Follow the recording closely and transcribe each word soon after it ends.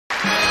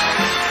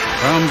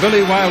From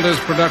Billy Wilder's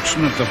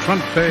production of The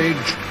Front Page,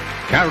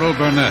 Carol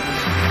Burnett.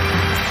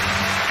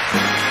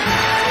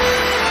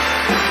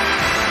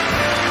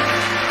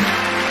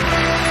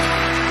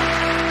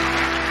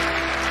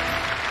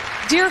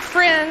 Dear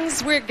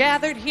friends, we're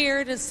gathered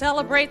here to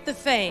celebrate the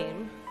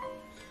fame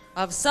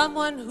of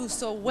someone who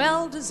so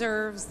well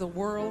deserves the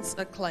world's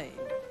acclaim.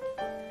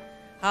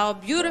 How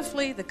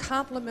beautifully the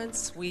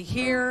compliments we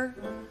hear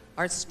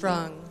are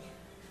strung,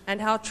 and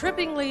how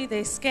trippingly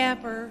they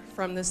scamper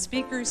from the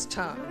speaker's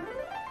tongue.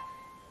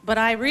 But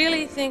I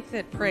really think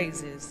that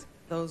praises,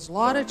 those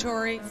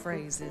laudatory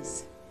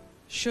phrases,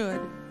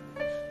 should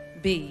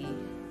be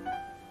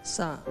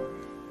sung.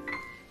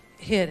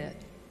 Hit it.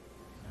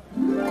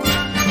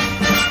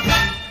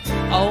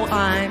 Oh,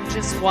 I'm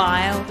just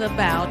wild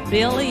about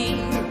Billy.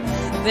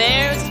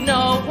 There's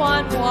no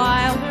one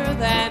wilder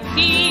than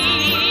he.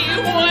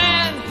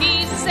 When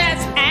he says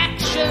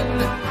action,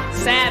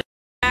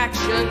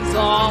 satisfaction's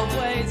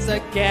always a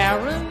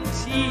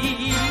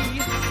guarantee.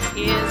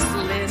 His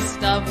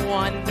list of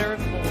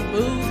wonderful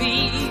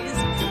movies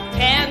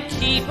can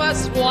keep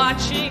us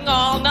watching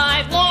all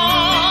night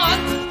long.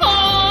 Oh,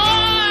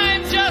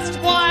 I'm just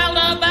wild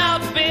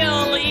about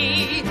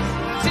Billy.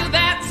 To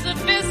that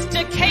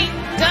sophisticate,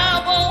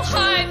 double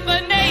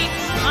hyphenate,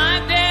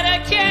 I'm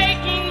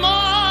dedicating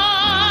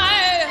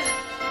my...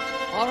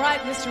 All right,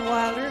 Mr.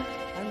 Wilder,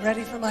 I'm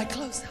ready for my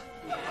close-up.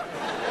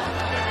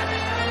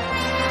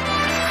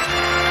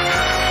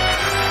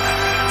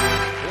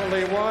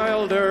 Billy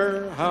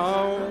Wilder,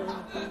 how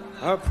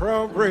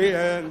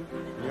appropriate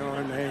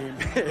your name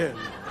is.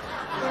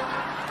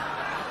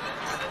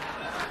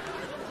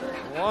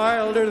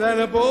 Wilder than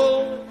a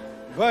bull,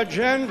 but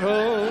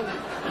gentle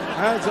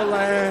as a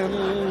lamb.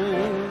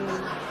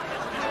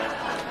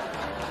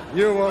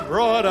 You were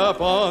brought up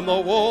on the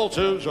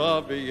waltzes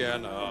of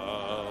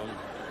Vienna.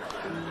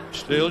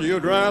 Still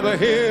you'd rather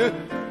hear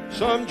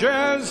some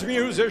jazz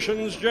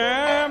musicians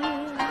jam.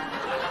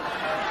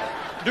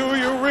 Do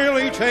you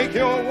really take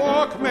your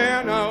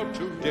Walkman out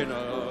to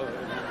dinner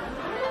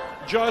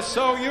just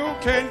so you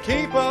can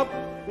keep up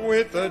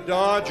with the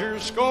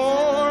Dodgers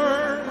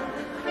score?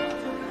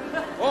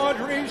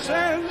 Audrey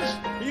says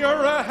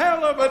you're a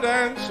hell of a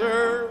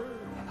dancer,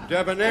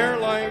 debonair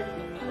like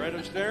Fred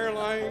Astaire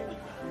like,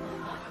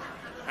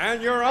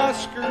 and your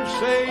Oscars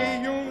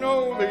say you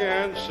know the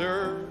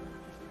answer.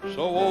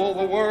 So all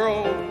the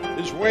world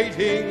is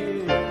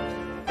waiting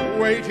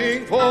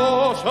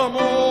for some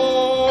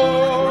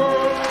more.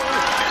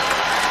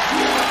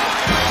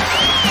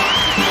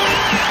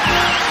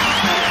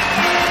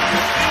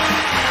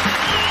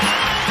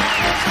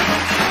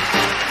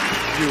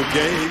 You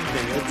gave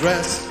me a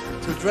dress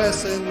to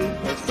dress in,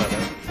 that's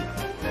better,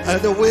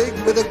 and a wig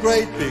with a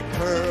great big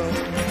curl.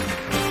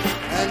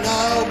 And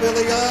now,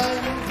 Billy,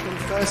 I'm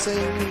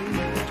confessing,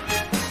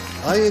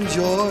 I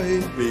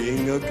enjoy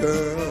being a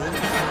girl.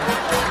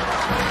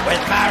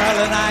 With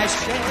Marilyn I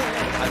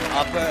share an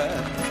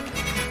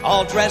upper,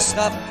 all dressed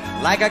up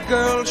like a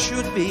girl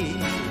should be.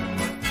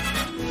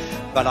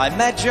 But I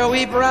met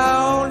Joey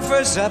Brown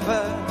for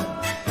supper.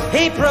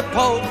 He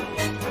proposed,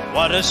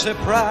 what a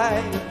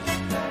surprise.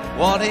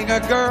 Wanting a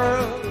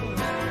girl,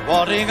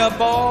 wanting a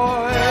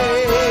boy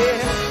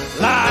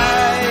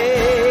like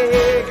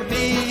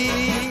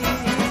me.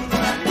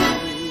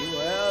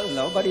 Well,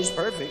 nobody's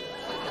perfect.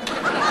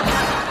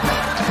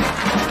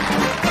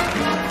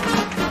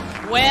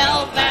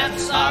 Well,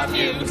 that's our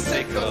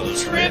musical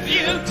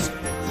tribute.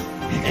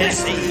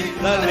 It's the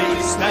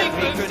least that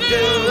we could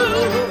do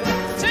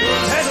to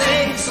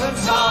sing some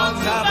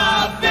songs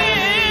about me.